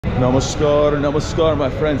Namaskar, namaskar my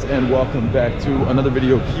friends, and welcome back to another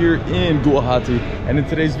video here in Guwahati. And in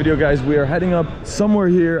today's video, guys, we are heading up somewhere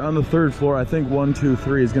here on the 3rd floor. I think 1, 2,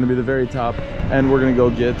 3 is going to be the very top, and we're going to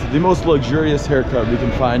go get the most luxurious haircut we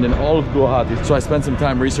can find in all of Guwahati. So I spent some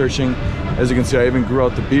time researching. As you can see, I even grew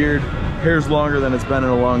out the beard. Hair's longer than it's been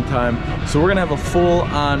in a long time. So we're gonna have a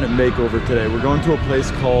full-on makeover today. We're going to a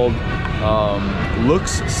place called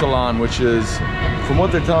Looks Salon, which is, from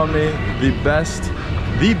what they're telling me, the best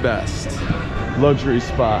luxury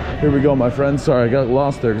spot. Here we go, my friends. Sorry, I got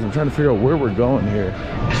lost there because I'm trying to figure out where we're going here.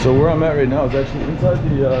 So where I'm at right now is actually inside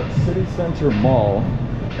the city center mall.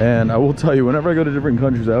 And I will tell you, whenever I go to different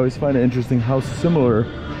countries, I always find it interesting how similar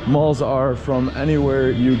malls are from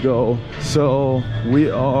anywhere you go. So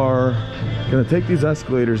we are gonna take these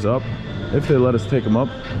escalators up, if they let us take them up,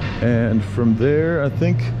 and from there I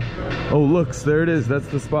think, oh looks, there it is. That's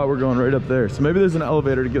the spot we're going, right up there. So maybe there's an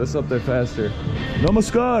elevator to get us up there faster.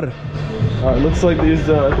 Namaskar. All right, looks like these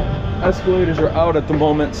escalators are out at the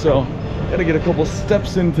moment, so gotta get a couple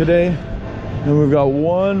steps in today, and we've got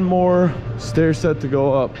one more stair set to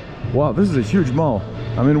go up. Wow, this is a huge mall.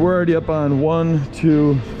 I mean, we're already up on 1,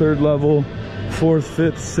 2, 3rd level, 4th,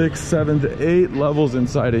 5th, 6th, 7th, 8 levels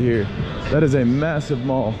inside of here. That is a massive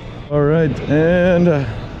mall. All right, and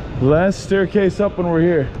last staircase up when we're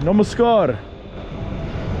here. Namaskar.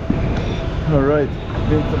 All right,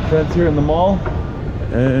 meeting some friends here in the mall,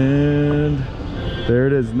 and there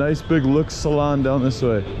it is. Nice big Looks Salon down this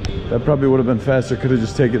way. That probably would have been faster. Could have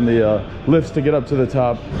just taken the lifts to get up to the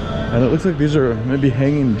top. And it looks like these are maybe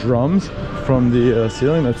hanging drums from the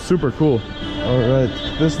ceiling. That's super cool. All right,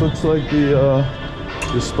 this looks like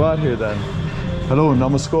the spot here then. Hello,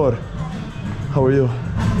 namaskar. How are you?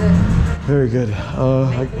 Good. Very good.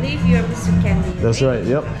 I believe you're Mr. Candy. That's right.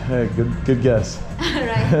 Yep. Hey, good guess.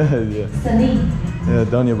 Right. Yeah. Sunny. Yeah,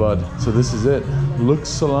 Dhanyabad. So this is it. Looks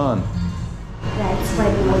Salon. That's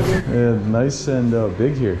quite lovely. Yeah, nice and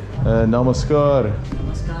big here. Namaskar.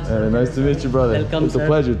 Nice to meet you, brother. Welcome, it's sir. a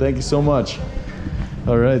pleasure. Thank you so much.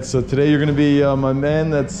 All right, so today you're going to be my man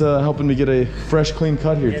that's helping me get a fresh, clean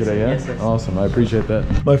cut here today, yeah? Yes, Awesome, I appreciate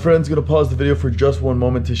that. My friend's going to pause the video for just one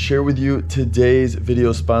moment to share with you today's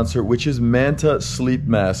video sponsor, which is Manta Sleep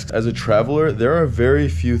Masks. As a traveler, there are very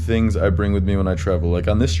few things I bring with me when I travel. Like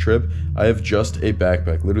on this trip, I have just a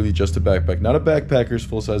backpack, literally just a backpack. Not a backpacker's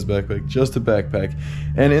full-size backpack, just a backpack.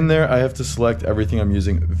 And in there, I have to select everything I'm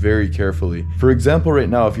using very carefully. For example, right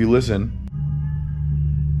now, if you listen,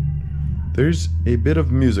 there's a bit of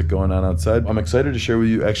music going on outside. I'm excited to share with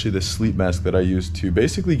you actually the sleep mask that I use to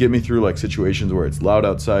basically get me through like situations where it's loud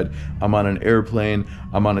outside. I'm on an airplane,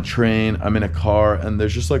 I'm on a train, I'm in a car, and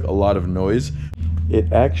there's just like a lot of noise.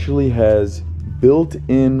 It actually has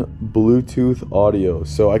built-in Bluetooth audio,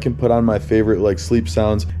 so I can put on my favorite like sleep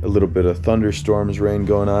sounds, a little bit of thunderstorms, rain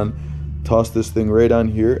going on, toss this thing right on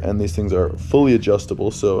here, and these things are fully adjustable,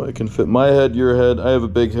 so it can fit my head, your head. I have a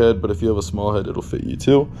big head, but if you have a small head, it'll fit you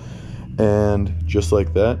too. And just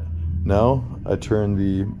like that, now I turn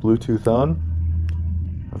the Bluetooth on.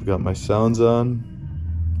 I've got my sounds on,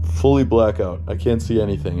 fully blackout. I can't see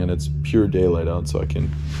anything, and it's pure daylight out, so I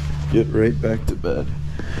can get right back to bed.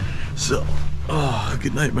 So,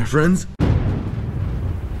 good night, my friends.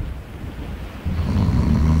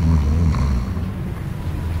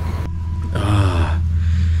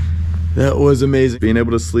 That was amazing. Being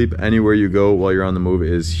able to sleep anywhere you go while you're on the move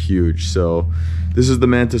is huge. So this is the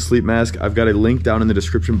Manta Sleep Mask. I've got a link down in the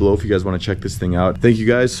description below if you guys want to check this thing out. Thank you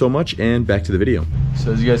guys so much, and back to the video.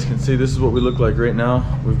 So as you guys can see, this is what we look like right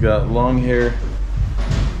now. We've got long hair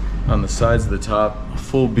on the sides of the top,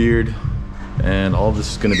 full beard, and all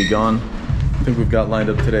this is going to be gone. I think we've got lined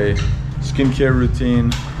up today skincare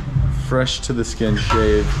routine, fresh to the skin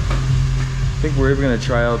shave. I think we're even going to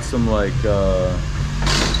try out some like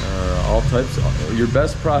all types. Your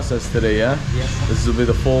best process today, yeah? Yes. This will be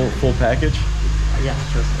the full package? Yeah,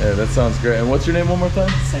 sure. Yeah, that sounds great. And what's your name one more time?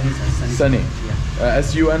 Sunny, sir. Sunny. Yeah.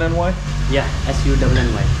 S-U-N-N-Y? Yeah,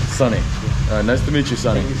 S-U-N-N-Y. Sunny. Yeah. Nice to meet you,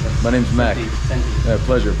 Sunny. Thank you, sir. My name's Mac. Sunny. Yeah,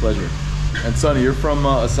 pleasure. And Sunny, you're from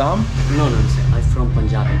Assam? No, sir. I'm from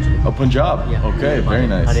Punjab, actually. Oh, Punjab? Yeah. Okay, very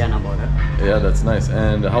nice. Haryana border. Yeah, that's nice.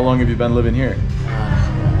 And how long have you been living here?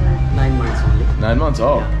 9 months only. 9 months?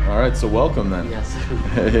 Oh, Yeah. all right. So welcome then. Yes.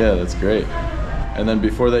 Yeah, that's great. And then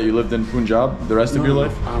before that, you lived in Punjab the rest of your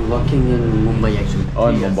life? I'm working in Mumbai, actually. Oh,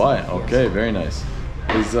 in 3 years. Mumbai. Okay, Yes. very nice.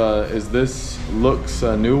 Is this Looks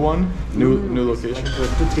a new one? New location? 2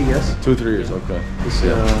 to 3 years. 2 or 3 years. Okay. It's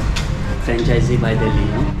Yeah. franchisee by Delhi, you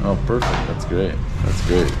know? Oh, perfect. That's great. That's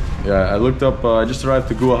great. Yeah, I looked up. I just arrived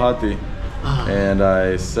to Guwahati, and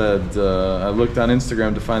I said I looked on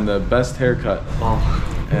Instagram to find the best haircut. Wow.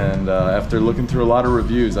 and after looking through a lot of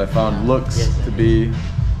reviews, I found Looks Yes, sir. to be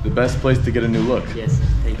the best place to get a new look. Yes, sir.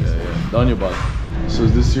 Thank you, sir. Dhanyabad. So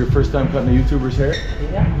is this your first time cutting a YouTuber's hair?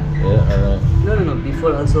 Yeah. Yeah, alright. No.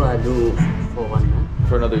 Before also I do for one man.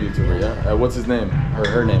 For another YouTuber, yeah? What's his name? Or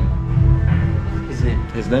her name? His name?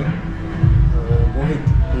 His name? Mohit.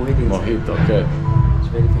 Mohit. Mohit, okay. It's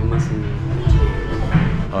very famous in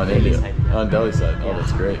On Delhi India. side, yeah. On Delhi side. Oh, Yeah.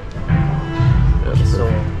 that's great. Okay, so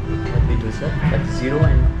what we do, sir? Like 0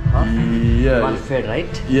 and half? Yeah. One fade,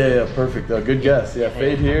 right? Yeah, perfect. Good guess. Yeah,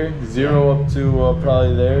 fade here, 0 up to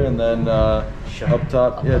probably there, and then Short. up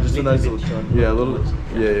top. Yeah, just a Little nice bit little. short. Yeah, a little.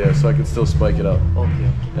 Yeah, so I can still spike it up. Okay.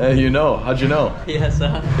 Hey, you know? How'd you know? Yes,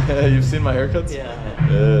 sir. You've seen my haircuts? Yeah.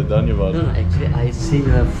 Dhanyabad. No, actually, I see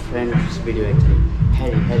your friend's video actually.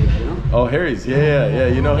 Harry, you know? Oh, Harry's. Yeah.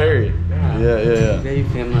 You know Harry. Yeah. Very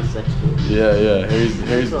famous actually. Yeah.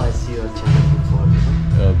 Harry's. Also, I see your channel before. You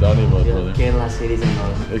know? Dhanyabad, Your brother. Kerala series and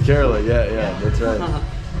all. Kerala, yeah, that's right.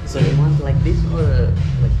 So you want like this or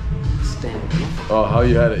like stand? You know? Oh, how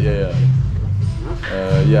you had it? Yeah.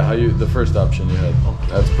 Yeah, how you the first option you had. Okay.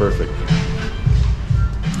 That's perfect.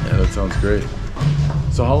 Yeah, that sounds great.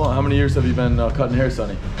 So how many years have you been cutting hair,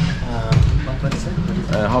 Sonny? What is it?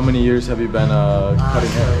 How many years have you been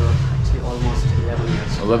cutting hair? Actually, almost 11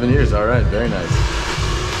 years. 11 years. All right, very nice.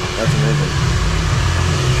 That's amazing.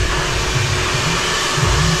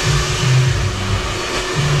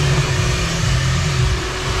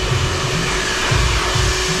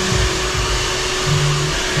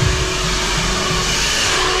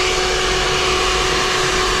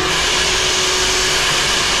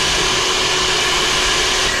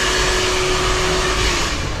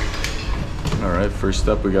 Alright, first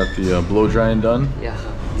step we got the blow drying done. Yeah,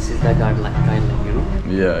 this is the guideline, you know.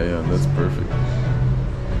 Yeah, that's perfect.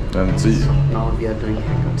 And see, So now we are doing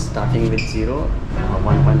haircut starting with 0,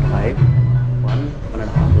 1.5,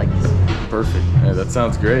 1.5 like this. perfect. Yeah, that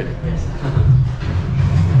sounds great.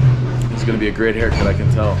 It's gonna be a great haircut, I can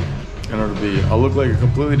tell. I'll look like a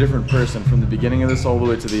completely different person from the beginning of this all the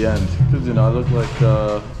way to the end. Because I look like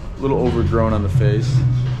a little overgrown on the face.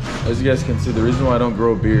 As you guys can see, the reason why I don't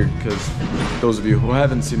grow a beard, because those of you who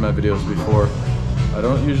haven't seen my videos before, I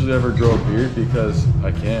don't usually ever grow a beard because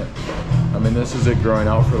I can't. I mean, this is it growing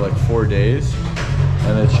out for like 4 days,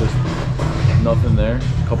 and it's just nothing there.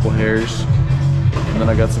 A couple hairs, and then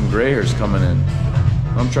I got some gray hairs coming in.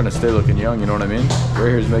 I'm trying to stay looking young, you know what I mean?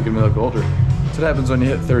 Gray hair's making me look older. That's what happens when you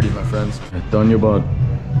hit 30, my friends. Dhanyabad.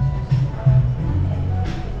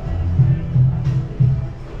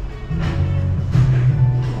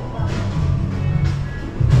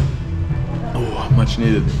 Much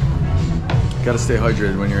needed. Gotta stay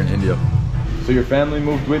hydrated when you're in India. So your family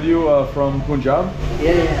moved with you from Punjab?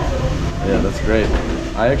 Yeah. Yeah, that's great.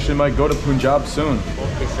 I actually might go to Punjab soon.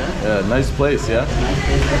 Okay, sir. Yeah, nice place, yeah? Nice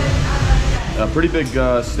place, sir. A pretty big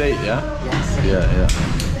state, yeah? Yes.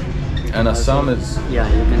 Yeah. And Assam is... Yeah,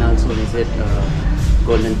 you can also visit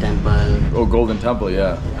Golden Temple. Oh, Golden Temple,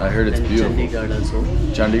 yeah. I heard it's Then beautiful. Chandigarh also.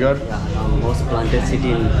 Chandigarh? Yeah, most planted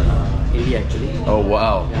city in India actually. Oh,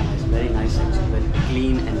 wow. Yeah, it's very nice actually, very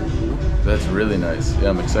clean and you know. That's really nice. Yeah,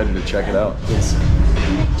 I'm excited to check it out. Yes.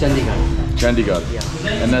 Chandigarh. Chandigarh.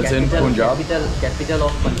 Yeah. And that's in Punjab? Capital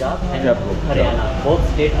of Punjab and Capital, Haryana. Both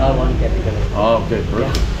states are one capital. Oh, okay,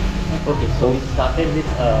 perfect. Okay, so we started with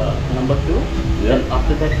number 2. Yeah. Then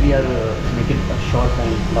after that we are making a short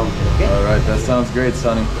and long. Okay. All right, that sounds great,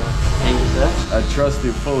 Sonny. Thank you, sir. I trust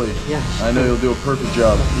you fully. Yeah. I know you'll do a perfect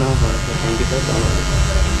job. No, okay. Thank you, sir.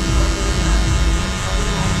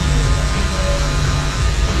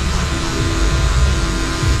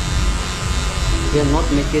 We are not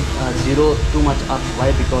make it 0 too much up.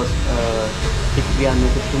 Why? Because if we are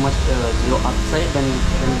making too much 0 upside, then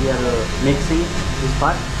when we are mixing this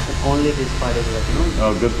part, then only this part is like, you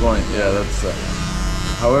know. Oh, good point. Yeah, that's...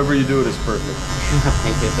 however you do it is perfect.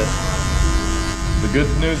 Thank you, sir. The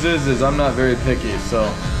good news is I'm not very picky, so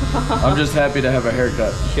I'm just happy to have a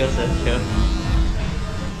haircut. Sure, sir. Sure.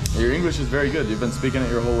 Your English is very good. You've been speaking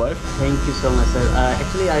it your whole life? Thank you so much, sir.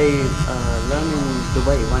 Actually, I learned in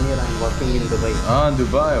Dubai. 1 year I'm working in Dubai. Ah, in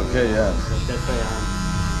Dubai. Okay, yeah. That's why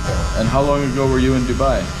And how long ago were you in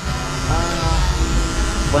Dubai?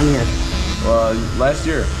 1 year. Last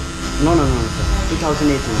year. No, sir.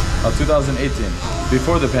 2018. 2018.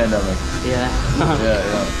 Before the pandemic. Yeah. Yeah.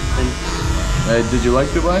 And, Did you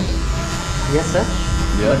like Dubai? yes, sir.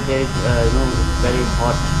 Yeah. But there is, very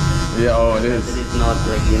hot. Yeah, oh, it is. It is not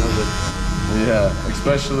like, good. Yeah,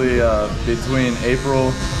 especially between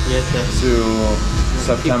April Yes, sir. to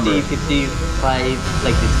September. 50, 55,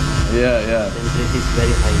 like this. Yeah. Temperature is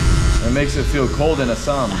very high. It makes it feel cold in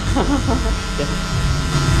Assam.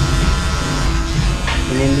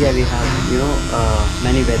 In India we have, you know,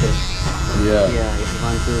 many weathers. Yeah. Yeah, if you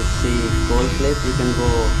want to see cold place, you can go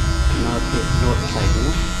north side, you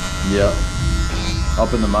know. Yeah.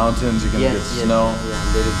 Up in the mountains, you can get snow.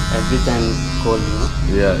 Yeah, there is every time cold, you know.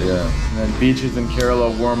 Yeah, yeah. And then beaches in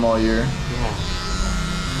Kerala warm all year.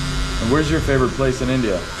 Yeah. And where's your favorite place in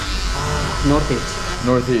India? Northeast.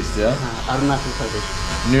 Northeast, yeah? Arunachal Pradesh.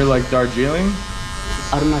 Near like Darjeeling?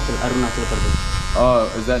 Arunachal Pradesh.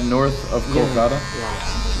 Oh, is that north of Kolkata?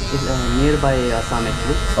 Yeah. It's nearby Assam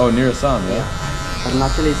actually. Oh, near Assam, yeah?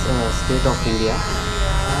 Arunachal is a state of India.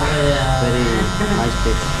 Very nice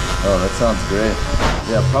place. Oh, that sounds great.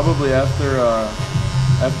 Yeah, probably after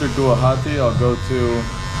Guwahati, I'll go to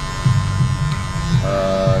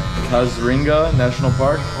Kazringa National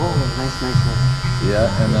Park. Oh, nice.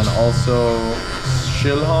 Yeah, and then also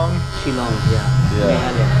Shillong. Shillong, yeah. Yeah.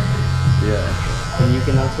 Meghalaya. Yeah. And you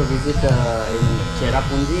can also visit in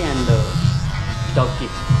Cherrapunji and Tauki.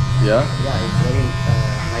 Yeah? Yeah, it's very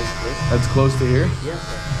nice place. That's close to here? Yes,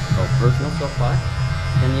 sir. Oh, perfect. Not so far.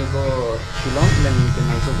 Then you go Shillong, then you can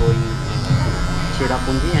also go in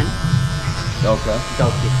Cherrapunji and Okay.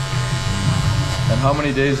 Tauki. And how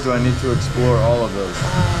many days do I need to explore all of those?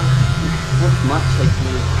 Not much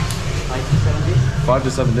actually. 5 to 7 days. 5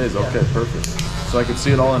 to 7 days, okay, perfect. So I could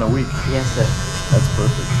see it all in a week. Yes, sir. That's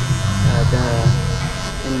perfect.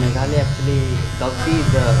 In Meghalaya actually, Tauki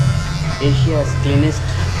is Asia's cleanest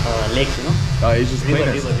lake, you know. Asia's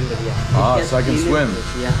cleanest? River, yeah. So I can swim.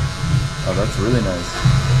 Yeah. Oh, that's really nice.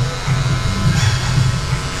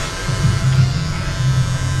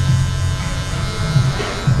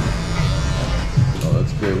 Oh,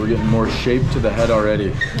 that's great. We're getting more shape to the head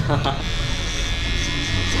already.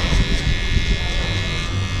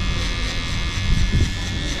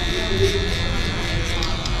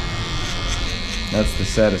 That's the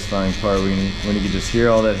satisfying part when you can just hear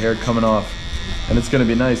all that hair coming off. And it's gonna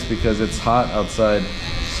be nice because it's hot outside.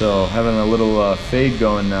 So having a little fade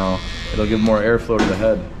going now, it'll give more airflow to the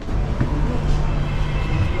head.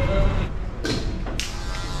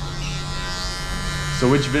 So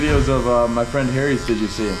which videos of my friend Harry's did you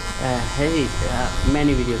see? Hey,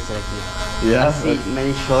 many videos actually. Yeah? I see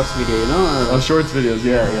many shorts video, you know. Oh, shorts videos,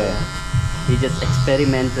 yeah. He just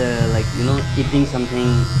experiment like, you know, eating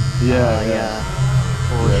something.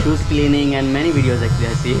 Or shoes cleaning and many videos actually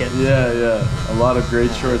I see here. Yeah. A lot of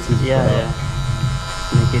great shorts he's put out.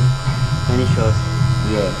 Make it many shorts.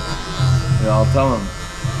 Yeah, I'll tell him.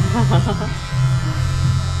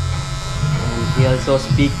 And he also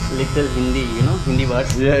speaks little Hindi, you know, Hindi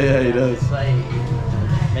words. Yeah, he does. That's why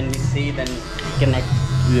when we see, then we connect.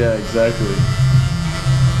 Yeah, exactly.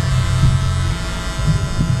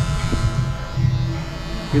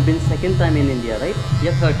 You've been second time in India, right?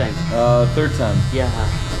 Yeah, third time. Third time. Yeah.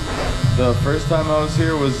 The first time I was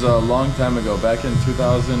here was a long time ago, back in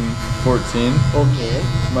 2014. Okay.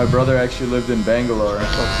 My brother actually lived in Bangalore.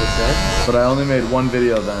 Okay, sir. But I only made one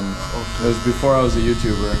video then. Okay. It was before I was a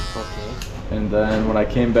YouTuber. Okay. And then when I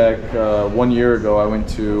came back 1 year ago, I went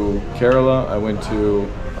to Kerala, I went to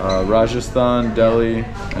Rajasthan, Delhi,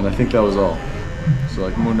 and I think that was all. So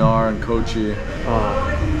like Munnar and Kochi. Oh,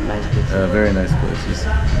 nice place. Very nice places.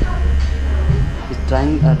 He's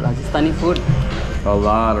trying Rajasthani food. A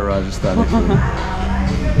lot of Rajasthani food.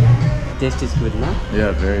 Taste is good, no?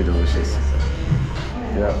 Yeah, very delicious.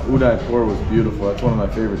 Yeah, Udaipur was beautiful. That's one of my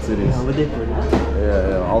favorite cities. Yeah, Udaipur, no?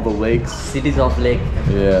 Yeah, all the lakes. Cities of lake.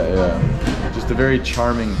 Yeah. Just a very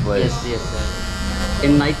charming place. Yes, sir.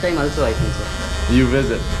 In night time also I think so. You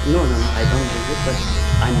visit? No, I don't visit, but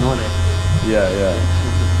I know that. Yeah.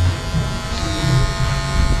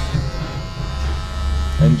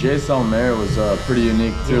 And Jaisalmer was pretty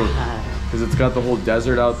unique too. Because it's got the whole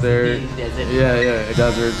desert out there. Desert. Yeah,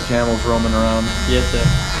 desert, camels roaming around. Yes, sir.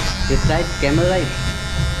 You tried camel ride?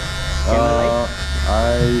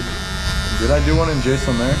 Did I do one in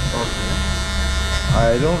Jaisalmer? Okay.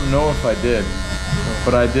 I don't know if I did,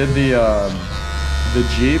 but I did the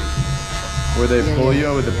Jeep where they pull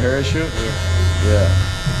you with the parachute. Yeah.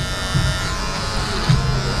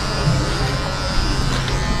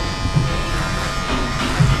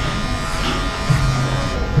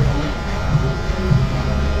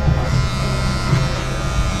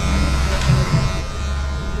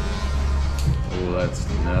 That's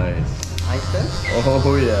nice. Nice, sir?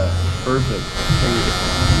 Oh yeah, perfect. Thank you.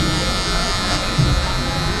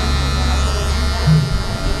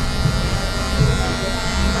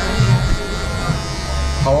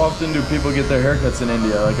 How often do people get their haircuts in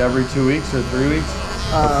India? Like every 2 weeks or 3 weeks?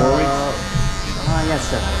 Or 4 weeks? Yes,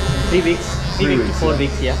 sir. 3 weeks. 3 weeks to 4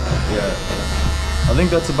 weeks, yeah. Yeah. I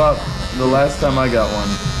think that's about the last time I got one.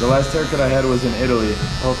 The last haircut I had was in Italy.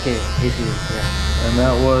 Okay, Italy, yeah. And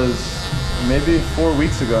that was maybe 4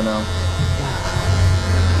 weeks ago now.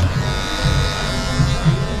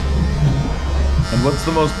 And what's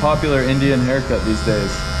the most popular Indian haircut these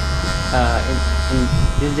days? In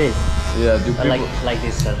these days. Yeah, do people... like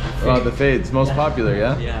this, sir. Oh, the fade's most popular,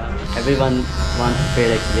 yeah? Yeah. Everyone wants to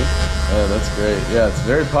fade actually. Yeah, that's great. Yeah, it's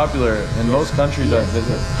very popular in most countries I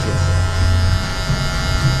visit. Yes.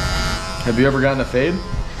 Have you ever gotten a fade?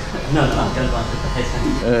 No, I don't want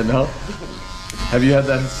to. No? Have you had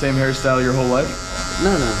that same hairstyle your whole life?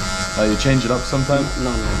 No. You change it up sometimes?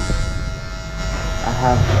 No. I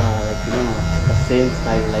have the same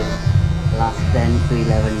style like last 10 to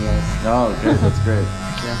 11 years. Oh, okay, that's great.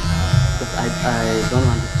 Yeah. Because I don't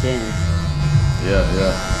want to change.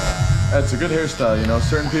 Yeah. It's a good hairstyle, you know.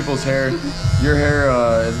 Certain people's hair, your hair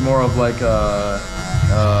is more of like a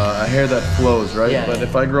hair that flows, right? Yeah, but yeah.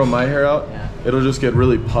 if I grow my hair out, it'll just get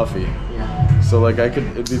really puffy. Yeah. So like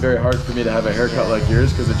it'd be very hard for me to have a haircut like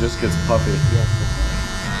yours because it just gets puffy. Yes.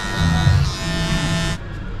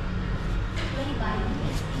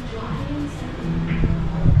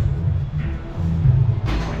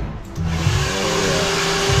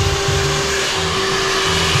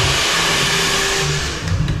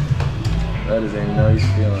 That is a nice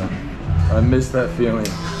feeling. I miss that feeling.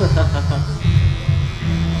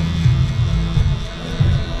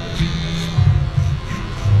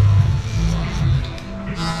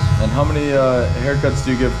 And how many haircuts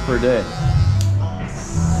do you give per day?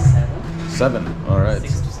 7. All right.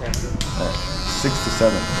 6 to 7. 6 to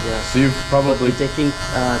 7. Yeah. So you've probably We're taking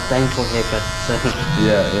time for haircut. So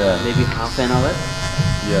yeah. maybe half an hour.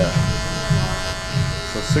 Yeah.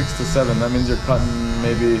 So 6 to 7. That means you're cutting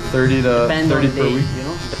maybe 30 to 30 per day, week. you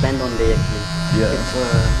know, depend on day actually. Yeah. If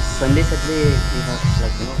Sunday, Saturday, we have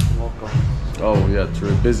like more clients. Oh yeah,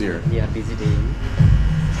 true. Busier. Yeah, busy day.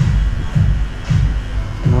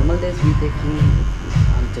 Normal days I'm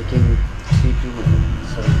taking 3 to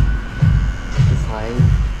 5.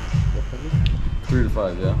 3 to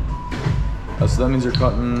 5, yeah. So that means you're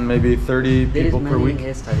cutting maybe 30 people per week.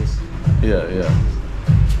 Hairstylists. Yeah.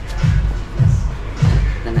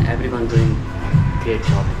 And everyone doing great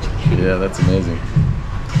job actually. Yeah, that's amazing.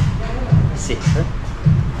 6, huh?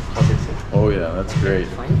 How is it? Oh yeah, that's great.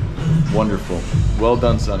 Fine. Wonderful. Well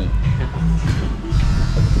done, Sonny.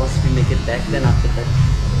 First we make it back, then after that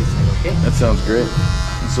this side, okay? That sounds great.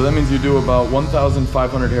 So that means you do about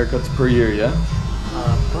 1,500 haircuts per year, yeah?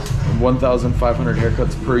 What? 1,500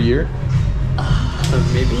 haircuts per year?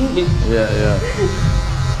 Maybe. Yeah.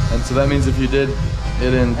 And so that means if you did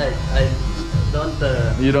it in... I don't...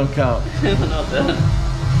 You don't count. Not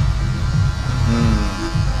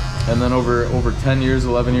And then over 10 years,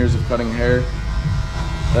 11 years of cutting hair,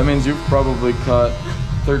 that means you've probably cut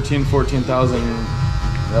 13, 14,000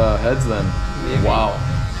 heads then. Maybe. Wow.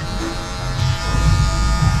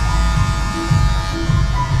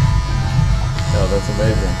 Oh, that's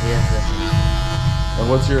amazing. Yes, sir. And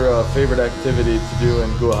what's your favorite activity to do in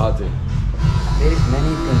Guwahati? There is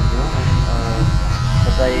many things, you know,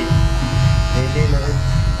 but I really love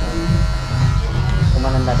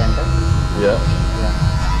Umananda Temple. Yeah?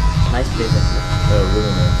 Yeah. Nice place, actually. Oh,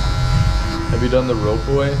 really nice. Have you done the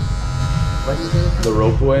ropeway? What is it? The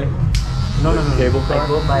ropeway? No. Cable car? I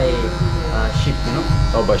go by ship, you know.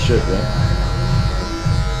 Oh, by ship, yeah?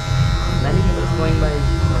 Many people going by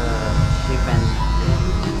ship and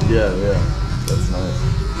Yeah. That's nice.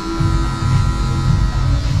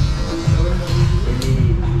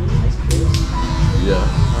 really nice place. Yeah.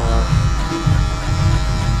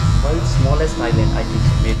 World's smallest island, I think,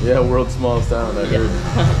 maybe. Yeah, world's smallest town, I heard.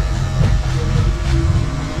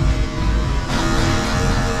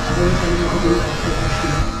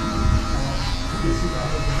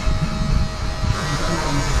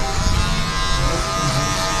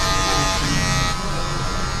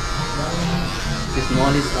 This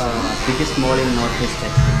mall is biggest mall in Northeast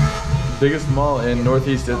actually. Biggest mall in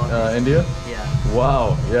Northeast India? Yeah.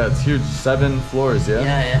 Wow, yeah, it's huge. 7 floors, yeah?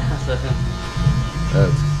 Yeah. So,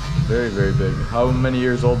 That's very, very big. How many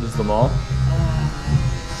years old is the mall?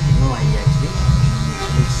 no idea actually.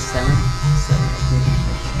 It's 7, maybe.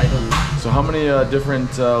 I don't know. So how many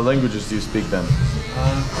different languages do you speak then?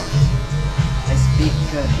 I speak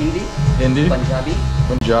Hindi, Hindi? Punjabi,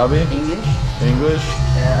 Punjabi? English, English?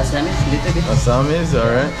 Assamese, little bit. Assamese,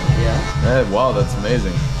 alright. Yeah. Wow, that's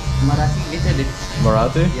amazing. Marathi, little bit.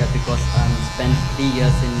 Marathi? Yeah, because spent 3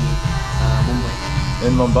 years in Mumbai.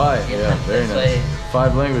 In Mumbai? Yeah, Yeah, very that's nice.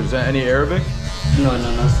 why- 5 languages. Any Arabic? No,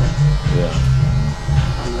 sir. Yeah.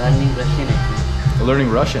 I'm learning Russian actually. Learning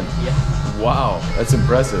Russian? Yeah. Wow, that's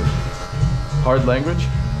impressive. Hard language?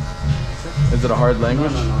 Sir? Is it a hard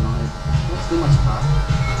language? No. It's not too much hard.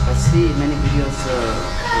 I see many videos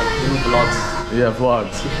like vlogs. Yeah,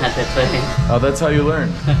 vlogs. Yeah, that's why. Oh, that's how you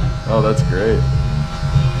learn. Oh, that's great.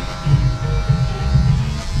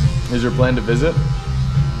 Is your plan to visit?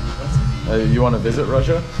 You want to visit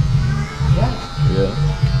Russia? Yeah. Yeah.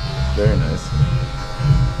 Very nice.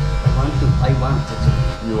 I want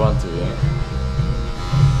to. You want to, yeah.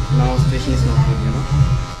 Now situation is not good, you know.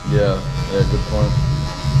 Yeah, good point.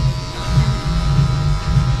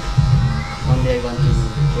 One day I want to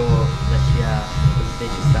go Russia,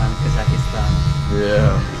 Uzbekistan, Kazakhstan,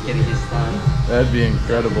 Yeah, Kyrgyzstan. that'd be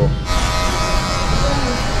incredible.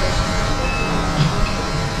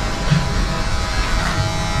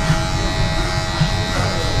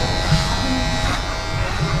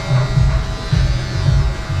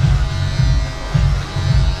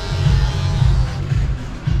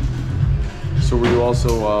 So were you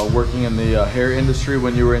also working in the hair industry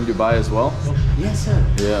when you were in Dubai as well? Yes, sir.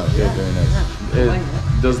 Yeah, okay, Yeah, very nice.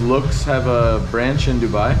 yeah. Does Looks have a branch in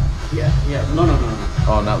Dubai? Yeah, yeah. No.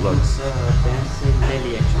 Oh, not Looks. Dance in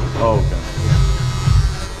Delhi actually. Oh, okay.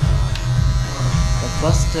 The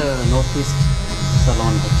first Northeast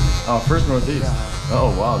salon actually. Oh, first Northeast. Yeah.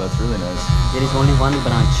 Oh, wow, that's really nice. There is only one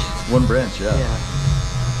branch. One branch, yeah. Yeah.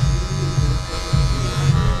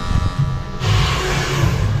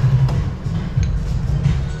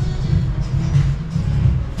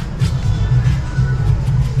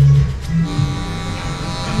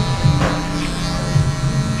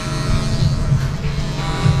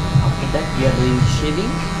 We are doing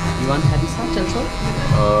shaving. You want head massage also?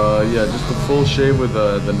 Yeah, just a full shave with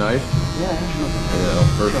the knife. Yeah, no.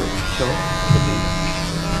 Yeah, perfect. Sure.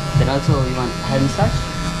 Then also you want head massage?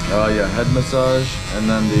 Yeah, head massage, and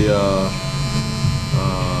then the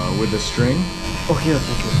with the string. Okay.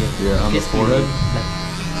 Yeah, on the forehead. Like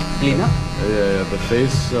clean up? Yeah, the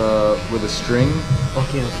face with a string,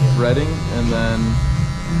 Okay. threading, and then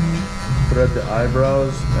thread the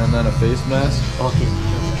eyebrows, and then a face mask. Okay.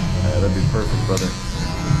 Yeah, that'd be perfect, brother.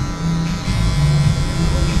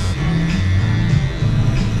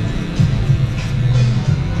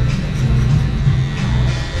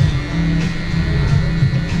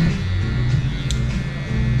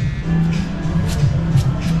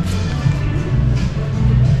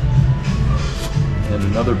 And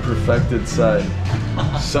another perfected side.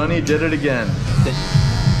 Sonny did it again.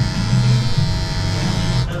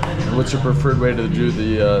 And what's your preferred way to do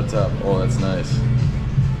the top? Oh, that's nice.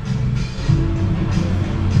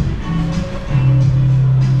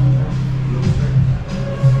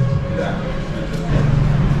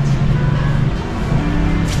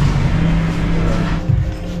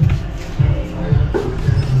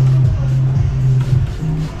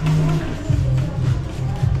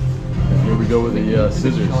 Go with the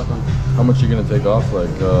scissors. How much are you gonna take off? Like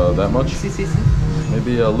that much? See.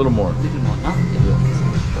 Maybe a little more. Little more, huh? Yeah.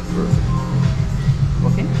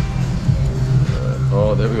 Okay.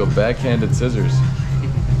 Oh, there we go. Backhanded scissors.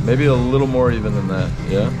 Maybe a little more even than that.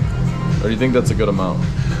 Yeah. Or do you think that's a good amount?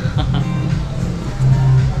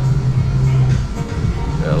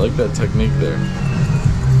 Yeah, I like that technique there.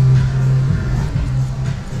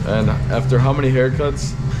 And after how many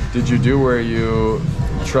haircuts did you do where you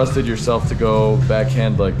trusted yourself to go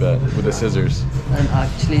backhand like that with the scissors? And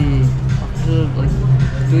actually, after like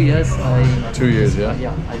 2 years, 2 years, yeah?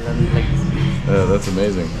 Yeah, I learned like this. Yeah, that's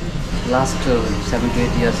amazing. Last 7 to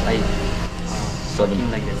 8 years, I Seven.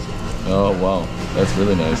 working like this. Oh, wow. That's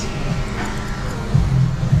really nice.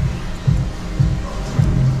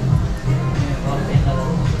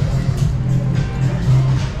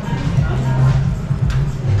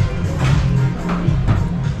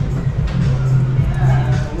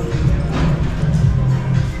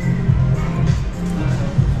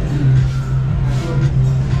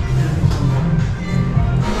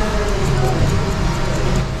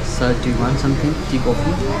 Sir, do you want something? Tea,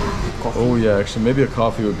 coffee? Oh, yeah, actually, maybe a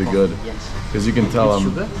coffee would be good. Yes. Because you can tell With I'm...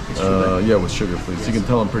 sugar? With sugar? Yeah, with sugar, please. You can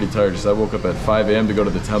tell I'm pretty tired because I woke up at 5 a.m. to go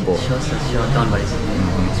to the temple. Sure, sir. Sure. Don't worry.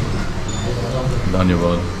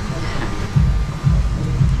 Dhanyavad.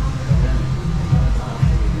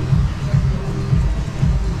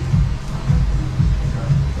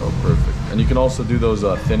 Oh, perfect. And you can also do those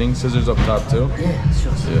thinning scissors up top too? Yeah,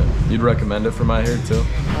 sure, sir. Yeah. You'd recommend it for my hair too?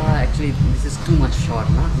 Actually, this is too much short,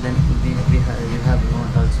 no? Then you have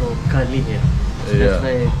not also curly hair. So Yeah. that's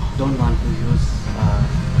why I don't want to use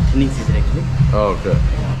thinning scissor actually. Oh, okay.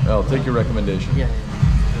 I'll take your recommendation. Yeah.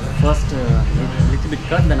 First, a little bit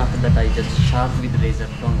cut, then after that I just sharp with razor.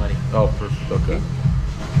 Don't worry. Oh, perfect. Okay.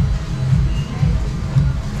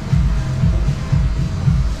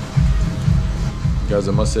 Guys,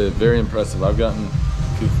 I must say, very impressive. I've gotten,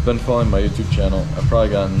 if you've been following my YouTube channel, I've probably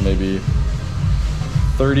gotten maybe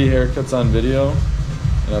 30 haircuts on video,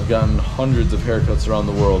 and I've gotten hundreds of haircuts around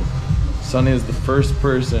the world. Sunny is the first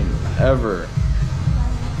person ever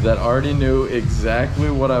that already knew exactly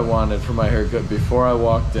what I wanted for my haircut before I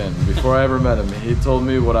walked in. Before I ever met him, he told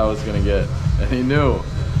me what I was gonna get, and he knew.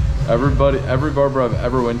 Every barber I've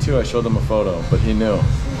ever went to, I showed him a photo, but he knew.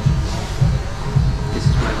 This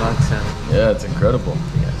is my work, sir. Yeah, it's incredible.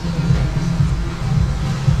 Yes.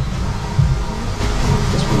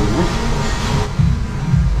 Just 1 minute.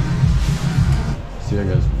 So yeah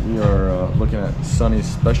guys, we are looking at Sunny's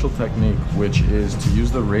special technique, which is to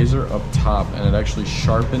use the razor up top, and it actually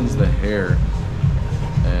sharpens the hair.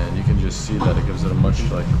 And you can just see that it gives it a much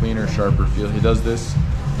cleaner, sharper feel. He does this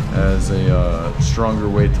as a stronger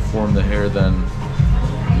way to form the hair than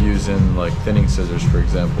using thinning scissors, for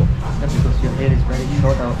example. That's because your hair is very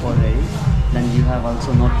short already, then you have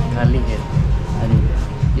also not curly hair. And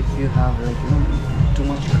if you have too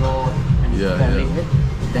much growth and curly hair,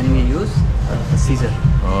 then we use a scissor.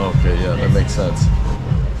 Oh, okay, yeah, that makes sense.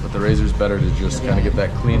 But the razor's better to just kind of get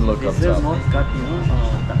that clean look up top. This is not cut,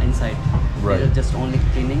 the inside. Right. They're just only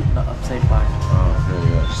cleaning the upside part. Oh, okay,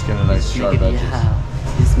 yeah, just get a nice sharp edges.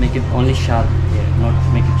 Yeah, just make it only sharp here, not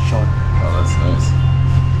make it short. Oh, that's nice.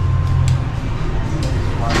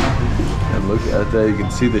 And look at that, you can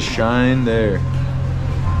see the shine there.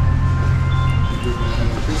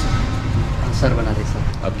 Sir, bana de sir.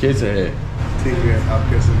 अब कैसे है? ठीक है, आप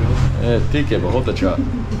कैसे हो? ठीक है, बहुत अच्छा.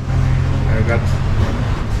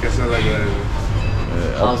 कैसा लग रहा है?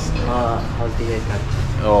 How's the haircut?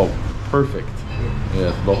 Oh, perfect.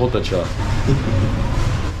 Yeah, बहुत अच्छा.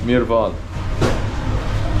 Mirval.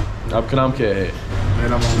 आपका नाम क्या है? मेरा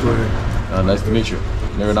नाम है. Nice to meet you.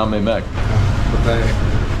 मेरा नाम है Mac. बताएं.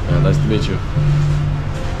 Nice to meet you.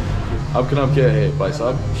 आपका नाम क्या है, भाई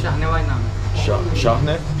साहब? Shahnawaz naam.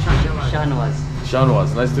 Shahne? Shahnawaz. Shahnawaz.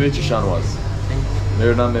 Nice to meet you, Shahnawaz. Thank you.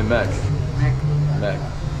 मेरा नाम है Mac. Mac. Mac.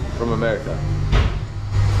 From America.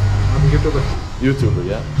 आप YouTuber. YouTuber,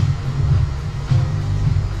 yeah?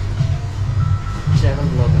 Travel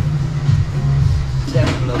blogger.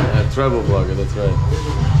 Travel blogger. Yeah, travel blogger, that's right.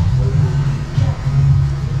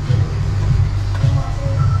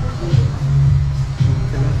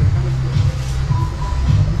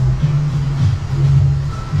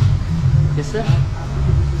 Yes, sir.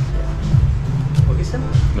 Okay, sir.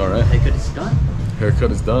 All right. Haircut is done.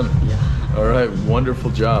 Haircut is done. Yeah. All right,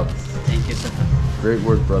 wonderful job. Thank you, sir. Great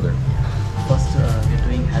work, brother. First, we're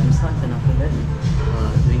doing head massage, and after that,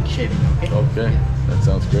 doing shaving. Okay. Okay, that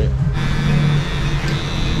sounds great.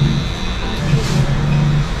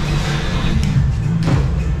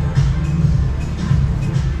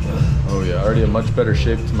 Oh yeah, already a much better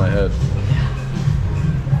shape to my head.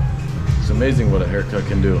 It's amazing what a haircut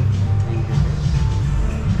can do. Thank you.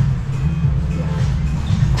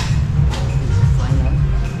 Fine now.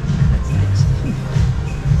 That's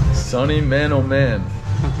nice. Sunny, man, oh man.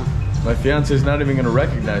 My fiance's not even gonna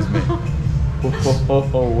recognize me.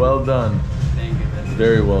 Oh, well done. Thank you. Sir.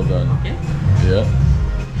 Very well done. Okay. Yeah.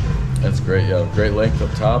 That's great. Yeah, great length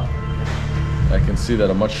up top. I can see that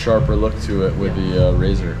a much sharper look to it with the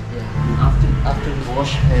razor. Yeah. And after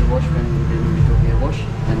hair wash, when we do hair wash,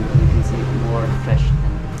 then you can see more fresh.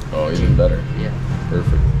 And Oh, even better. Yeah.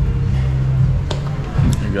 Perfect.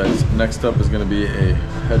 Hey guys, next up is going to be a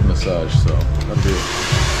head massage, so that'll be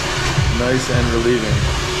nice and relieving.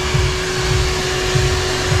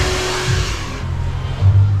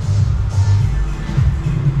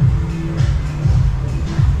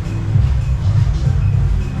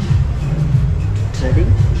 Threading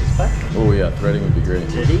this part. Oh yeah, threading would be great.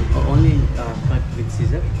 Threading or only cut with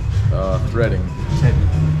scissor. Threading. Threading.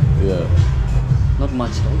 Yeah. Not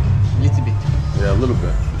much, right? Little bit. Yeah, a little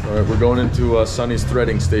bit. All right, we're going into Sunny's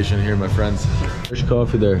threading station here, my friends. Fresh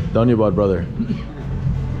coffee there. Danyabad, brother.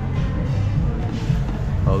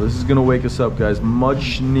 Oh, this is gonna wake us up, guys.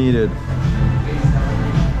 Much needed.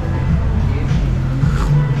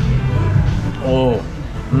 Oh,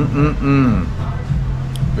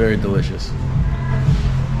 very delicious.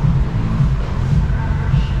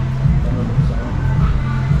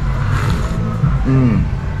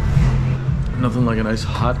 Nothing like a nice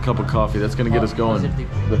hot cup of coffee. That's gonna get us going.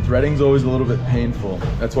 The threading's always a little bit painful.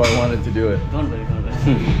 That's why I wanted to do it. Don't worry.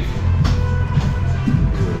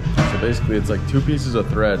 So basically it's like 2 pieces of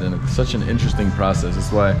thread, and it's such an interesting process.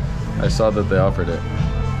 That's why I saw that they offered it.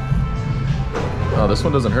 Oh, this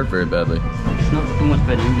one doesn't hurt very badly. It's not too much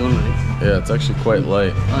threading, don't worry. Yeah, it's actually quite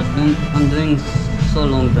light. I'm doing so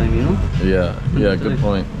long time, you know? Yeah, good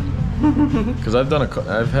point. Because I've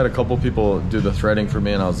had a couple people do the threading for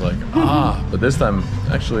me, and I was like, but this time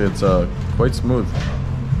actually it's quite smooth.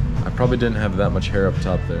 I probably didn't have that much hair up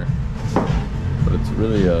top there. but it's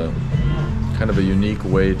really kind of a unique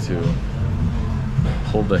way to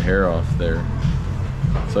pull the hair off there.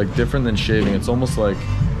 It's like different than shaving. It's almost like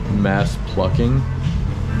mass plucking.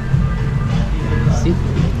 See?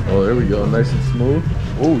 Oh, there we go. Nice and smooth.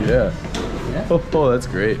 Oh, yeah. Yeah. Oh, that's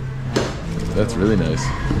great. That's really nice.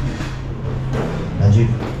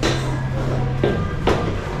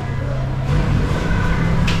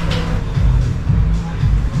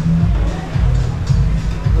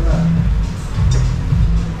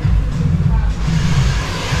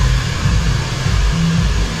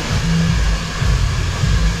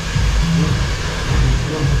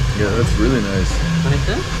 Yeah, that's really nice.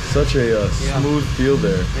 Connector? Such a smooth feel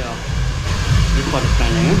there. Yeah. This part is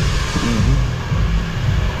kind of,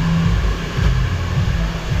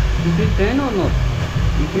 You feel pain or not?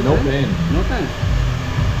 You feel No pain. No pain.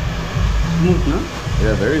 Smooth, no?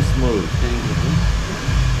 Yeah, very smooth. Thank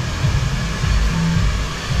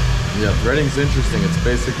you. Yeah, threading's interesting. It's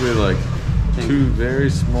basically like two very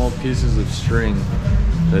small pieces of string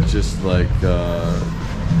that just like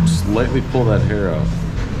slightly pull that hair out.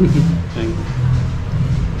 Thank you.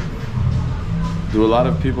 Do a lot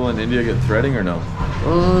of people in India get threading or no?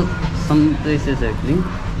 Some places actually.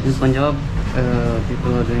 In Punjab,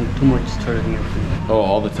 people are doing too much threading actually. Oh,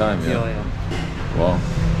 all the time, yeah. Yeah. Wow.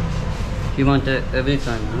 You want every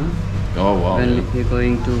time, huh? Oh, wow. When Yeah. you're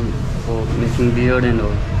going to for making beard and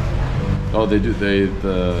all. Oh, they do.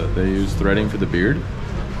 They use threading for the beard.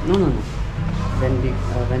 No. When we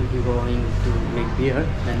going to make beard,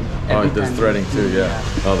 then Oh, every it does time threading too. Yeah.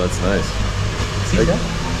 Oh, that's nice. See Like- that?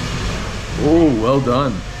 Oh, well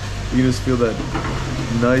done. You can just feel that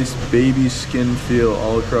nice baby skin feel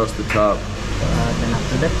all across the top. Then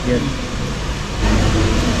after that, beard.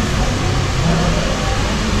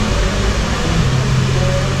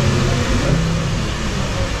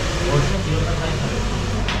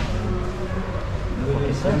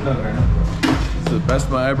 It's the best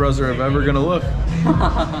my eyebrows are ever gonna look.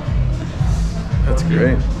 That's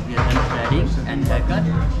great. We are done threading and haircut.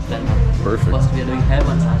 Then Perfect. first we are doing hair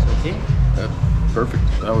massage, okay? Perfect.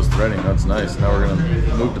 That was threading. That's nice. Now we're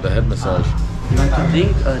gonna move to the head massage. You want to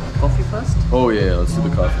drink coffee first? Oh yeah, let's do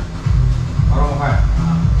the coffee.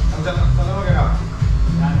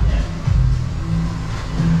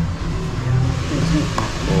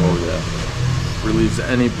 Oh yeah. Relieves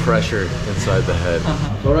any pressure inside the head.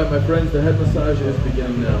 All right, my friends, the head massage is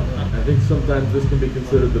beginning now. I think sometimes this can be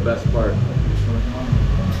considered the best part.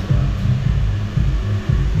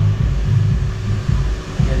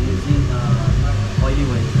 We are using oily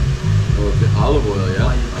oil. Okay, olive oil, yeah?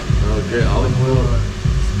 Okay, olive oil.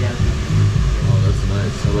 Scalp. Oh, that's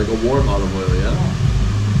nice. So like a warm olive oil, yeah?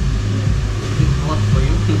 It's hot for you.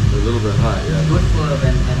 A little bit hot, yeah. Good for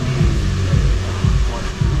when we wash.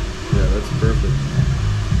 Yeah, that's perfect.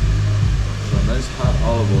 So nice hot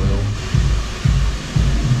olive oil.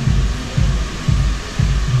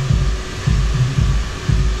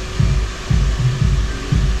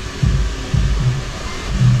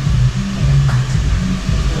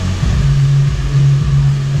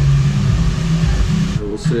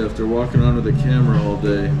 We'll say after walking around with a camera all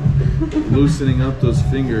day, loosening up those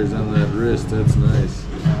fingers on that wrist, that's nice.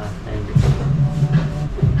 Thank you.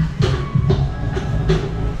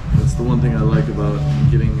 That's the one thing I like about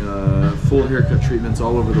getting full haircut treatments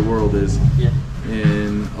all over the world is Yeah.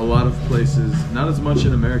 in a lot of places, not as much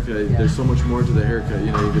in America, there's so much more to the haircut.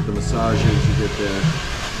 You know, you get the massages, you get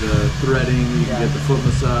the threading, you can get the foot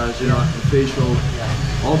massage, you know, the facial,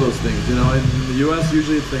 all those things. You know, in the US,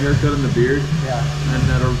 usually it's the haircut and the beard. Yeah. And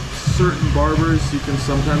at certain barbers, you can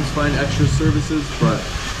sometimes find extra services, but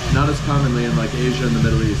not as commonly in like Asia and the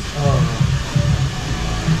Middle East.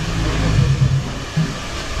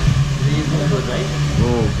 Reasonable, right?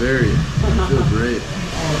 Oh, very. I feel great.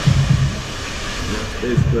 Yeah, it's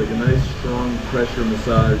basically like a nice, strong pressure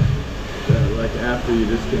massage that, like, after you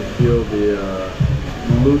just can feel the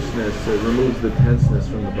looseness. It removes the tenseness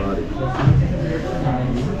from the body.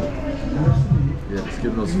 Yeah, just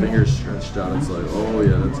getting those fingers stretched out. It's like, oh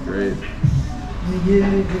yeah, that's great.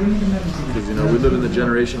 Because, you know, we live in the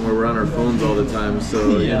generation where we're on our phones all the time,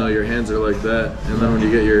 so you know, your hands are like that, and then when you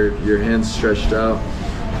get your hands stretched out,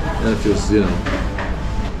 then it feels, you know,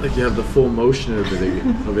 like you have the full motion of it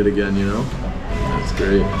again, you know? That's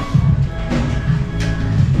great.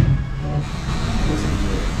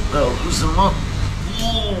 Oh, loosen them up.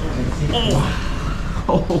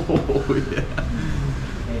 Oh, yeah.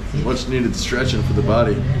 Much needed stretching for the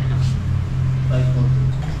body.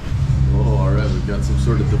 Oh, all right, we've got some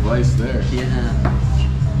sort of device there. Yeah.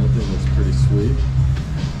 That thing looks pretty sweet.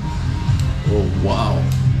 Oh, wow.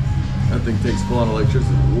 That thing takes full on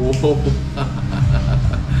electricity. Whoa.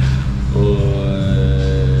 Oh,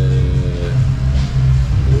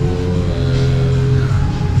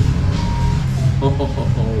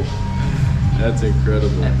 That's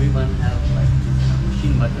incredible. Everyone have like this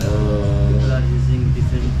machine, but people are using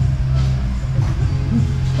different.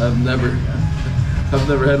 I've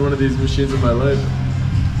never had one of these machines in my life.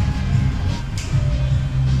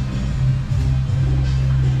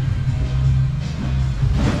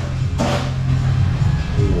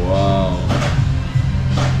 Wow.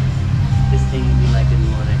 This thing we like it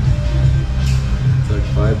more. Right? It's like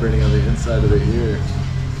vibrating on the inside of the ear.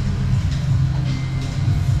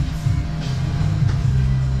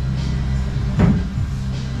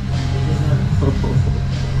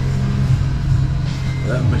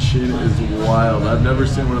 That machine is wild. I've never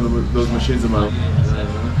seen one of those machines in my life.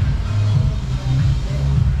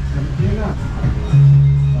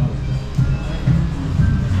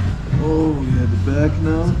 Oh, we had the back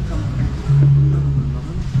now.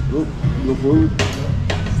 Oh, go forward.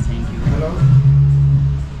 Thank you.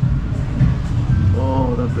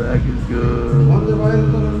 Oh, the back is good.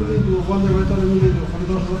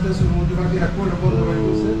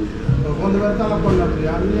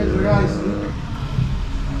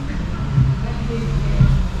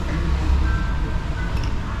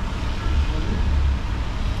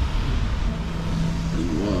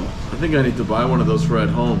 Wow. I think I need to buy one of those for at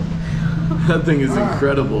home. That thing is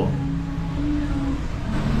incredible.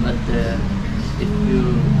 But if you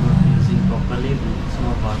not using properly, it's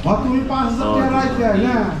not working. We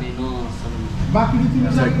know some.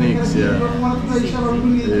 Techniques, yeah. Yeah,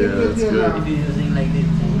 that's good. If you're using like this,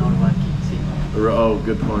 it's not working. See? Oh,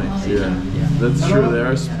 good point. Yeah, that's true. There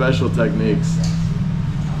are special techniques.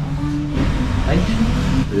 Right?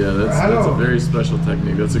 Yeah, that's a very special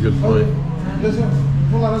technique. That's a good point.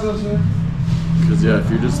 Because yeah, if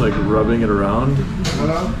you're just like rubbing it around,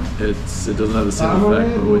 it doesn't have the same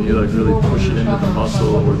effect. But when you like really push it into the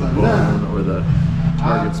muscle or the bone or the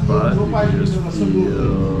target spot, you can just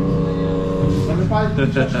feel.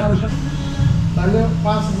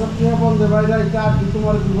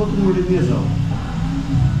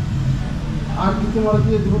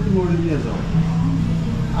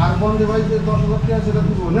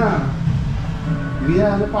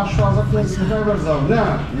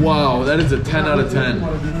 Wow, that is a 10 out of 10.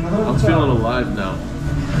 I'm feeling alive now.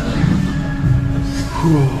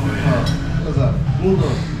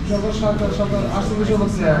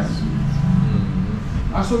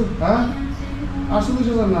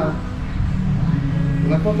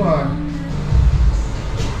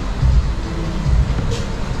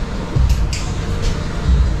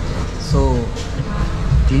 So,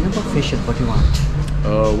 clean up or facial? What do you want?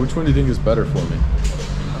 Which one do you think is better for me?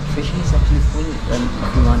 Facial is actually full, and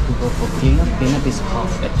if you want to go for cleanup is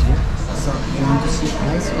half actually. So, you want to see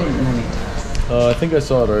price or no need? I think I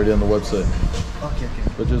saw it already on the website. Okay.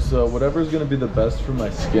 But just whatever is going to be the best for my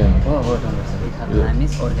skin. Oh, hold on. We have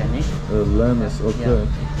Lamis Organic. Lamis, okay. Yeah,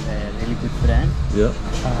 it's a really good brand. Yeah.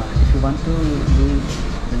 If you want to do,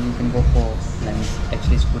 then you can go for Lamis.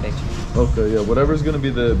 Actually, it's good actually. Okay, yeah. Whatever's going to be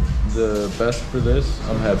the best for this,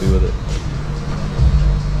 I'm happy with it.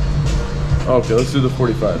 Okay, let's do the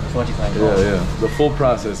 45. 45. Yeah. The full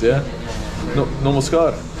process, yeah? No,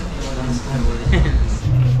 namaskar.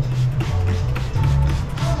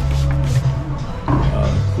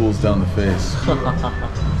 Cools down the face.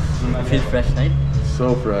 Feel fresh, right?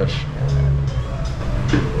 So fresh.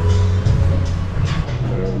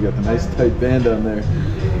 We got the nice tight band on there.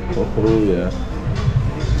 Oh yeah.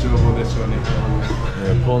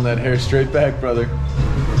 Yeah, pulling that hair straight back, brother.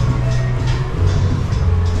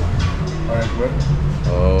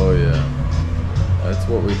 Oh yeah. That's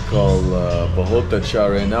what we call bahota cha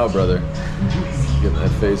right now, brother. Getting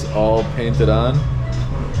that face all painted on.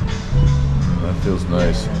 That feels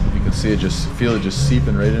nice. You can see it, feel it just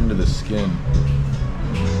seeping right into the skin.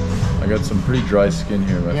 I got some pretty dry skin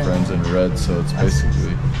here, my friends, in red, so it's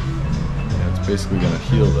basically gonna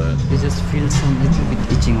heal that. You just feel some little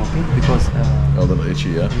bit itching, okay? Because a little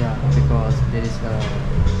itchy, yeah. Yeah, because there is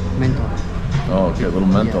menthol. Oh, okay, a little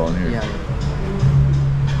menthol in here. Yeah.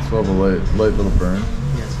 So have a light little burn.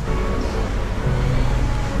 Yes.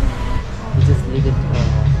 You just leave it for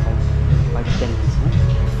 5 to 10 minutes. Huh?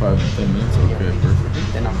 5 to 10 minutes. Okay, Yeah. perfect.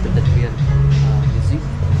 Then after that we are using.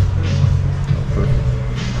 Oh, perfect.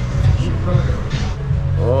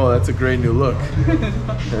 Oh, that's a great new look.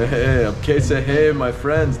 Hey, hey, my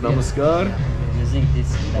friends, namaskar. Yeah, we're using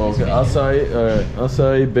this. Okay,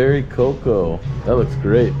 acai berry cocoa. That looks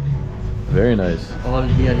great. Very nice. All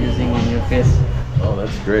we are using on your face. Oh,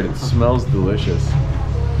 that's great. It smells delicious.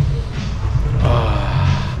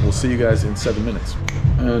 We'll see you guys in 7 minutes.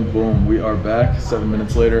 And boom, we are back 7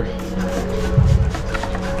 minutes later.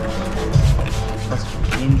 First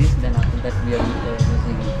clean this, then after that we are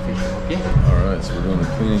using fish, okay? All right, Alright, so we're doing the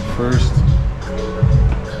cleaning first.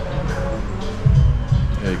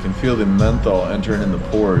 Yeah, you can feel the menthol entering in the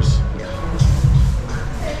pores.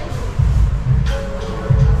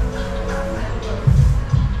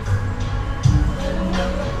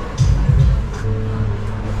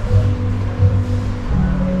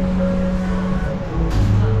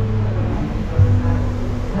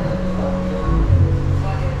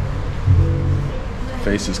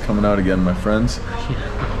 Face is coming out again, my friends.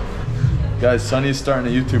 Guys, Sunny's starting a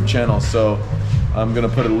YouTube channel, so I'm gonna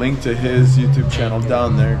put a link to his YouTube channel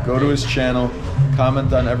down there. Go to his channel,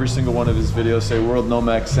 comment on every single one of his videos, say World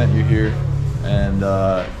Nomac sent you here, and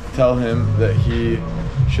tell him that he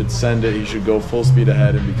should send it. He should go full speed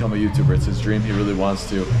ahead and become a YouTuber. It's his dream. He really wants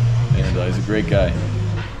to, and he's a great guy.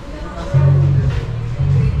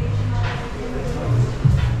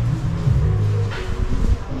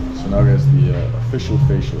 So now, guys, the official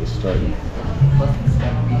facial is starting. First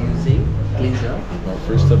step we using cleanser. Well,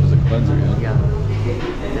 first step is a cleanser, yeah? Yeah.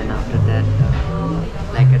 Then after that,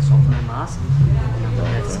 like a softener mask. And after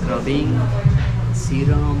that, scrubbing,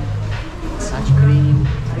 serum, massage cream,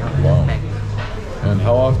 and after Wow. that, pack. And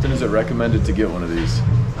how often is it recommended to get one of these?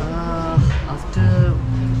 After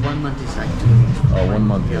 1 month is actually. Oh, 1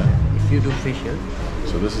 month, yeah. If you do facial.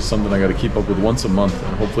 So this is something I got to keep up with once a month,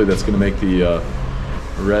 and hopefully that's going to make the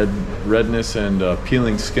redness and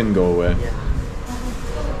peeling skin go away. Yeah.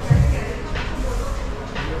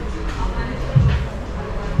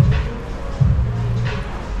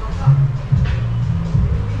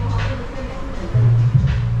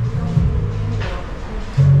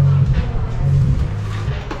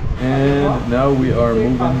 And now we are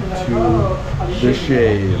moving to the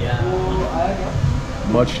shave.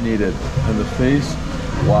 Much needed. And the face,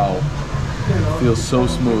 wow. Feels so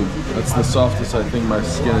smooth. That's the softest I think my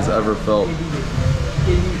skin has ever felt.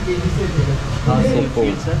 How do you Cold.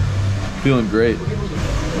 feel, sir? Feeling great.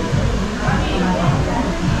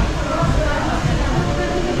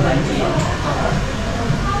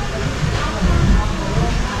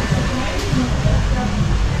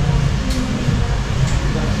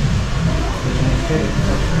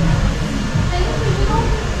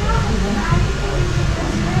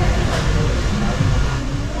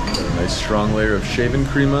 Nice strong layer of shaving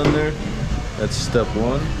cream on there. That's step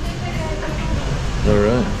one.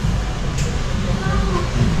 Alright.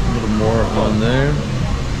 A little more on there.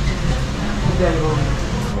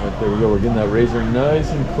 Alright, there we go. We're getting that razor nice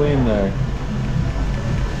and clean there.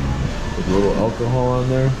 With a little alcohol on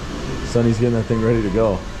there. Sunny's getting that thing ready to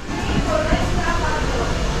go.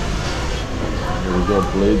 Here we go.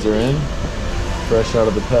 Blades are in. Fresh out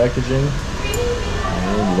of the packaging.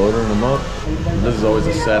 And loading them up. And this is always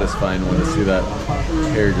a satisfying one to see that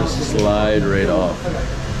hair just slide right off.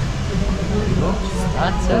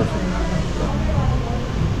 That's it.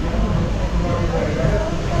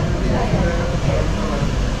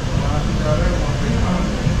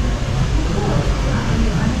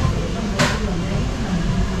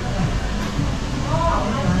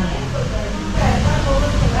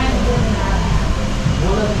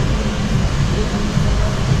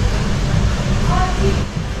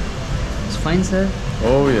 It's fine, sir.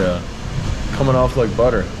 Oh yeah. Coming off like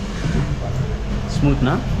butter. Smooth,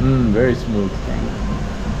 na? Very smooth.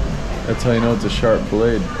 That's how you know it's a sharp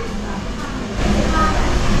blade.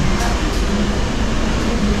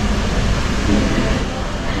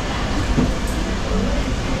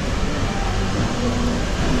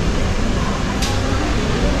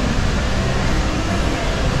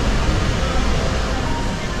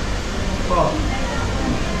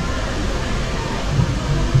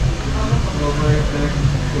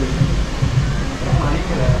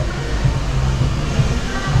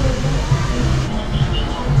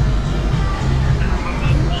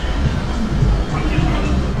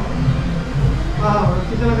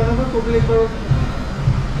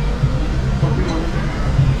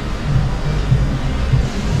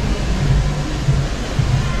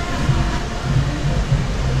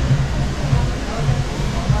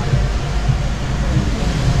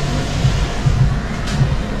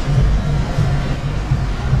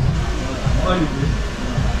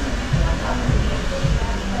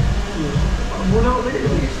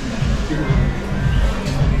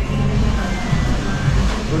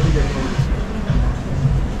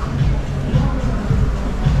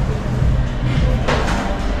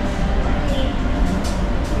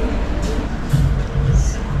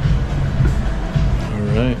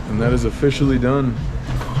 Alright, and that is officially done.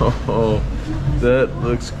 Oh, that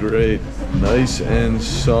looks great. Nice and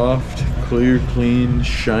soft, clear, clean,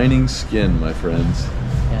 shining skin, my friends.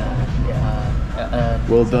 Yeah.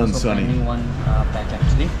 Well done, So Sonny. pending one pack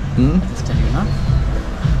actually. Hmm? Just tell you, na?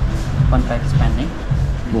 one pack is pending.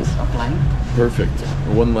 Just applying. Perfect.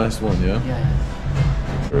 One last one, yeah? Yeah,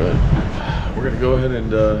 yeah. All right. We're gonna go ahead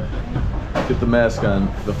and get the mask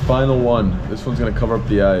on. The final one. This one's gonna cover up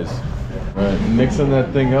the eyes. All right, mixing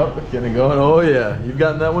that thing up, getting it going. Oh yeah, you've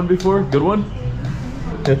gotten that one before? Good one?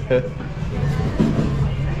 There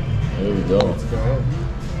we go.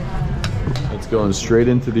 It's going straight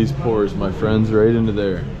into these pores, my friends, right into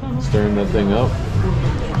there. Stirring that thing up.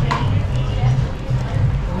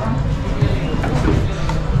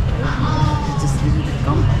 Just a little bit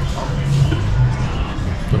come.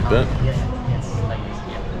 Like that? Yes, like this.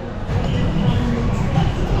 Yeah.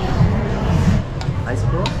 Eyes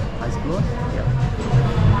closed. Eyes closed. Yeah.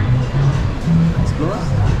 Eyes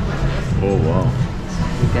closed. Oh wow.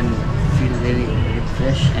 You can feel very, very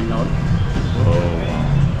fresh and all. Oh wow.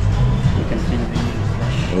 You can feel very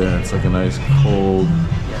fresh. Yeah, it's like a nice cold,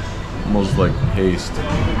 Yes. almost like paste.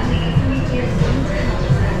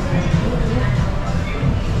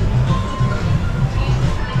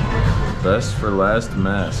 Best for last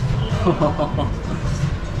mask.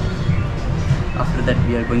 After that,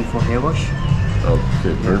 we are going for hair wash.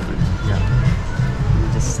 Okay, perfect. Yeah.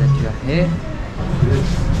 You just set your hair.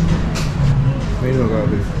 नहीं होगा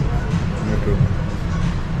अभी metro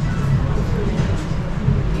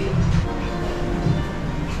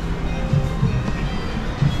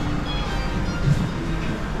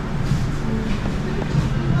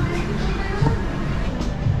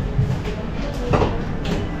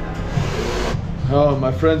Oh,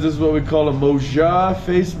 my friends, this is what we call a Moja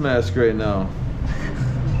face mask right now.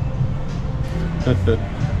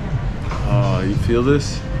 Oh, you feel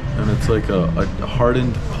this? And it's like a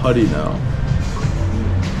hardened putty now.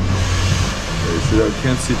 Okay, see that?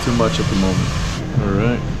 Can't see too much at the moment. All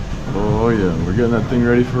right. Oh yeah, we're getting that thing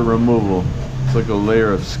ready for removal. It's like a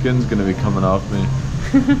layer of skin's gonna be coming off me.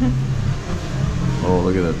 Oh,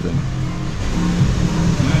 look at that thing.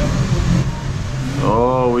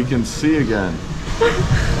 Oh, we can see again.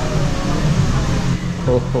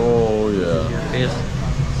 Oh yeah. Yes.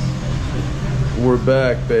 We're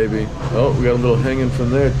back, baby. Oh, we got a little hanging from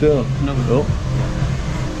there too. No. Oh.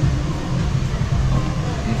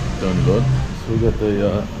 Done, bud. So we got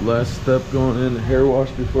the last step going in, hair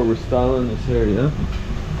wash before we're styling this hair, yeah?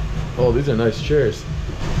 Oh, these are nice chairs.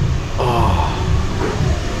 Oh.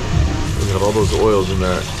 We got all those oils in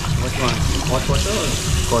there. Which one? Hot water or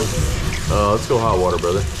cold? Let's go hot water,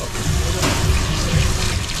 brother.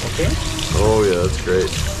 Okay. Oh yeah, that's great.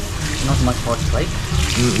 Not much hot, right?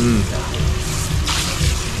 Mm-mm.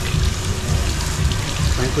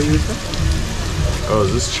 Fine for you, sir? Oh,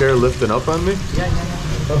 is this chair lifting up on me? Yeah, yeah,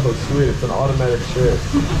 yeah. Oh, sweet. It's an automatic chair.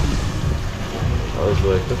 I was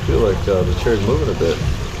like, I feel like the chair's moving a bit.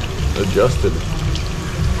 Adjusted.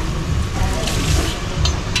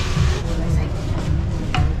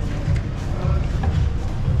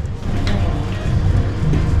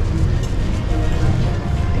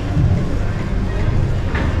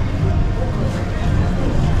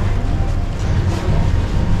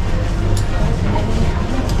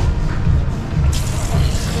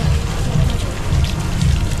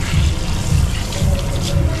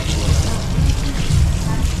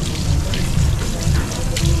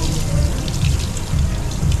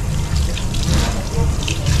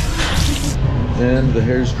 And the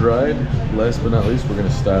hair's dried. Last but not least, we're gonna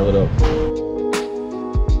style it up.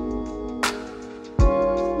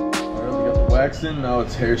 All right, we got the wax in. Now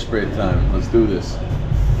it's hairspray time. Let's do this.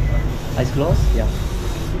 Eyes closed? Yeah.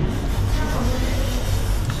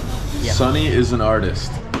 Yeah. Sunny is an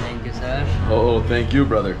artist. Thank you, sir. Oh, thank you,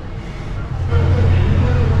 brother.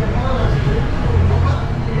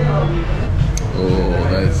 Oh,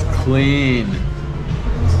 that's clean.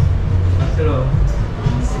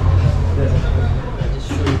 Just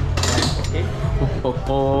show you. Okay.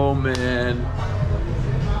 Oh man.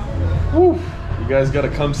 Woo. You guys gotta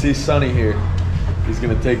come see Sunny here. He's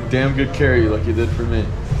gonna take damn good care of you like he did for me.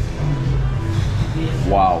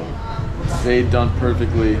 Wow. Fade done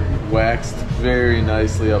perfectly. Waxed very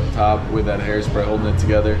nicely up top with that hairspray holding it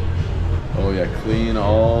together. Oh yeah, clean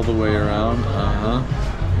all the way around. Uh-huh.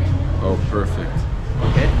 Oh, perfect.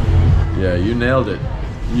 Okay. Yeah, you nailed it.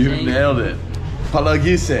 You Thank nailed it.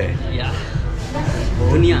 Palagise. Yeah.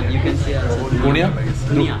 Dunia, you can say also. Dunia?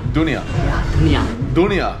 Dunia. Dunia. Dunia.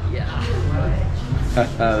 Dunia. Yeah.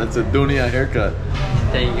 That's a Dunia haircut.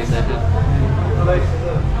 Thank you, sir.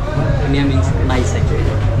 Dunia means nice actually.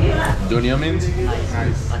 Dunia means?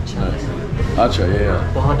 Nice. Acha. Acha,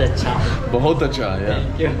 yeah. Bahut acha. Bahut acha, yeah.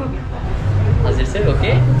 Thank you. As I said,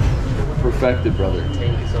 okay? Perfected, brother.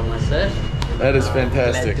 Thank you so much, sir. That is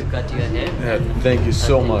fantastic. Glad to cut your hair. Yeah, thank you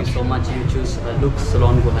so much. Thank you so much. You choose Looks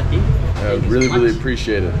Salon Guwahati. I really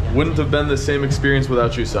appreciate it. Wouldn't have been the same experience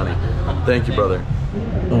without you, Sonny. Thank you, brother.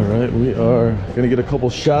 All right, we are gonna get a couple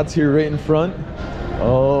shots here right in front.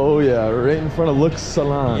 Oh yeah, right in front of Looks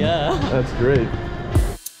Salon. Yeah. That's great.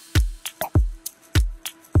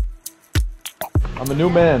 I'm a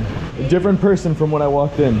new man, a different person from when I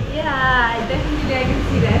walked in. Yeah, definitely I can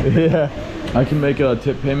see that. Yeah. I can make a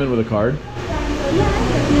tip payment with a card.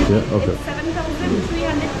 Yeah, okay. It's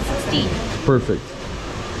 7,360. Perfect.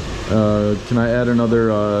 Can I add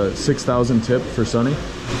another 6,000 tip for Sonny?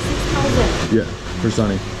 6,000. Yeah, for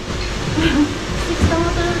Sonny.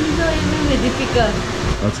 6,000 is really difficult.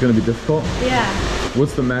 That's gonna be difficult? Yeah.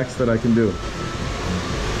 What's the max that I can do?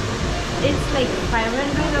 It's like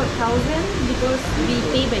 500 or 1,000 because we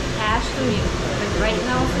pay by cash to you. But right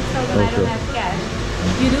now 6,000 I don't Okay. have cash.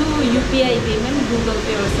 You do UPI payment, Google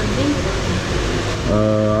Pay or something?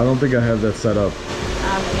 I don't think I have that set up.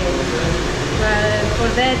 Okay. But for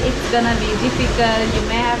that it's gonna be difficult. You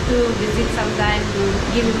may have to visit sometime to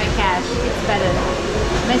give you my cash. It's better.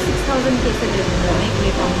 My 6,000 cases will make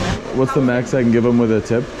me from. What's the max I can give him with a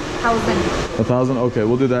tip? 1,000. 1,000? Okay,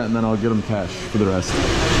 we'll do that and then I'll get him cash for the rest.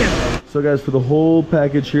 Sure. So guys, for the whole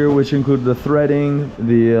package here, which included the threading,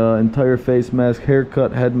 the entire face mask,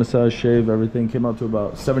 haircut, head massage, shave, everything came out to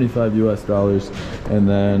about $75 US, and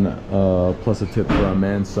then plus a tip for our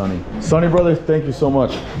man Sonny. Sonny brother, thank you so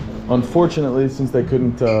much. Unfortunately, since they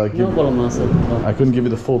couldn't give, No problem, sir. I couldn't give you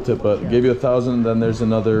the full tip, but gave you 1,000. Then there's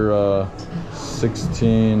another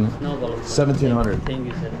 16, No problem. 1,700. Thank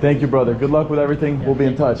you, sir. Thank you, brother. Good luck with everything. We'll be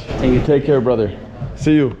in touch. Thank you. Take care, brother.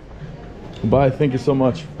 See you. Bye. Thank you so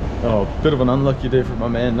much. Oh, bit of an unlucky day for my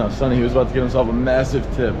man Sonny. He was about to get himself a massive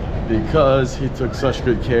tip because he took such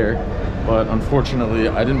good care. But unfortunately,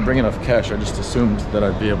 I didn't bring enough cash. I just assumed that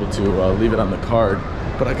I'd be able to leave it on the card.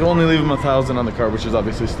 But I could only leave him 1,000 on the card, which is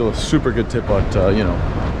obviously still a super good tip. But you know,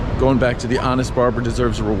 going back to the honest barber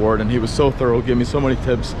deserves a reward, and he was so thorough, gave me so many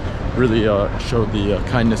tips, really showed the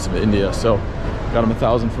kindness of India. So got him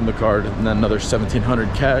 1,000 from the card, and then another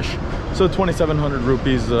 1,700 cash. So 2,700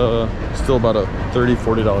 rupees, still about a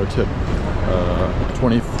 $30–40 tip,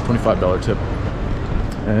 $25 tip.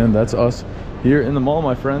 And that's us here in the mall,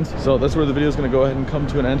 my friends. So that's where the video is going to go ahead and come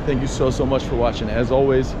to an end. Thank you so much for watching, as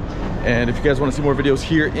always. And if you guys want to see more videos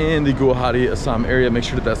here in the Guwahati Assam area, make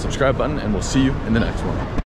sure to hit that subscribe button, and we'll see you in the next one.